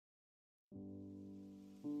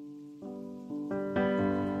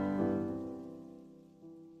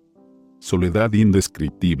soledad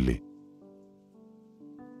indescriptible.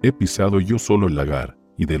 He pisado yo solo el lagar,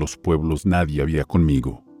 y de los pueblos nadie había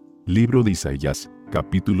conmigo. Libro de Isaías,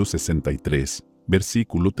 capítulo 63,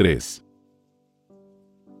 versículo 3.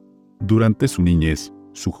 Durante su niñez,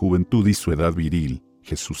 su juventud y su edad viril,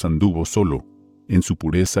 Jesús anduvo solo. En su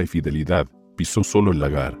pureza y fidelidad, pisó solo el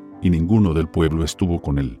lagar, y ninguno del pueblo estuvo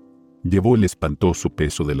con él. Llevó el espantoso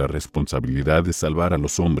peso de la responsabilidad de salvar a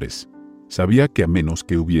los hombres. Sabía que a menos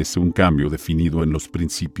que hubiese un cambio definido en los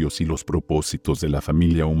principios y los propósitos de la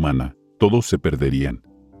familia humana, todos se perderían.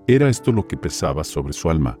 Era esto lo que pesaba sobre su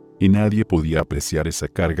alma, y nadie podía apreciar esa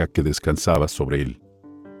carga que descansaba sobre él.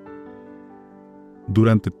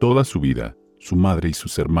 Durante toda su vida, su madre y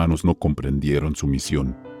sus hermanos no comprendieron su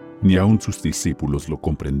misión, ni aun sus discípulos lo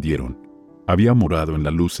comprendieron. Había morado en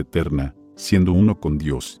la luz eterna, siendo uno con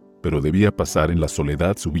Dios, pero debía pasar en la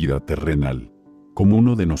soledad su vida terrenal. Como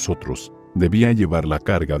uno de nosotros, debía llevar la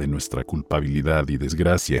carga de nuestra culpabilidad y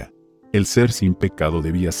desgracia. El ser sin pecado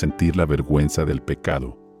debía sentir la vergüenza del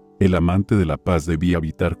pecado. El amante de la paz debía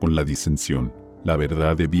habitar con la disensión. La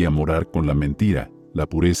verdad debía morar con la mentira, la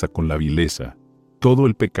pureza con la vileza. Todo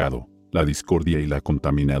el pecado, la discordia y la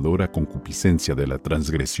contaminadora concupiscencia de la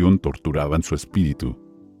transgresión torturaban su espíritu.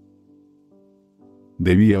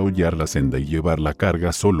 Debía hollar la senda y llevar la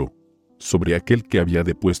carga solo. Sobre aquel que había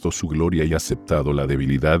depuesto su gloria y aceptado la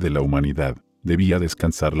debilidad de la humanidad, debía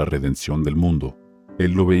descansar la redención del mundo.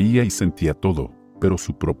 Él lo veía y sentía todo, pero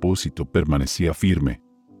su propósito permanecía firme.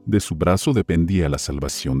 De su brazo dependía la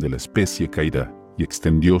salvación de la especie caída, y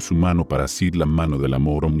extendió su mano para asir la mano del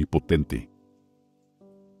amor omnipotente.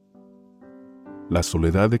 La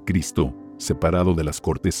soledad de Cristo, separado de las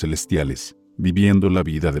cortes celestiales, viviendo la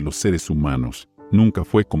vida de los seres humanos, nunca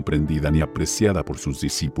fue comprendida ni apreciada por sus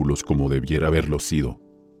discípulos como debiera haberlo sido.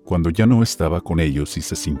 Cuando ya no estaba con ellos y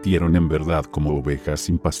se sintieron en verdad como ovejas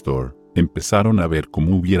sin pastor, empezaron a ver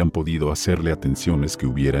cómo hubieran podido hacerle atenciones que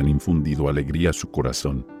hubieran infundido alegría a su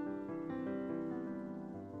corazón.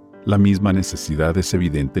 La misma necesidad es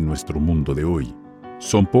evidente en nuestro mundo de hoy.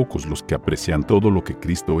 Son pocos los que aprecian todo lo que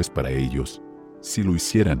Cristo es para ellos. Si lo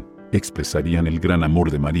hicieran, expresarían el gran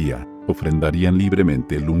amor de María, ofrendarían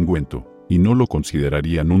libremente el ungüento, y no lo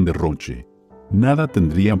considerarían un derroche. Nada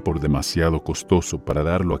tendrían por demasiado costoso para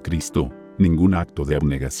darlo a Cristo. Ningún acto de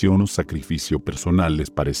abnegación o sacrificio personal les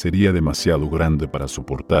parecería demasiado grande para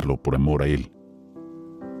soportarlo por amor a Él.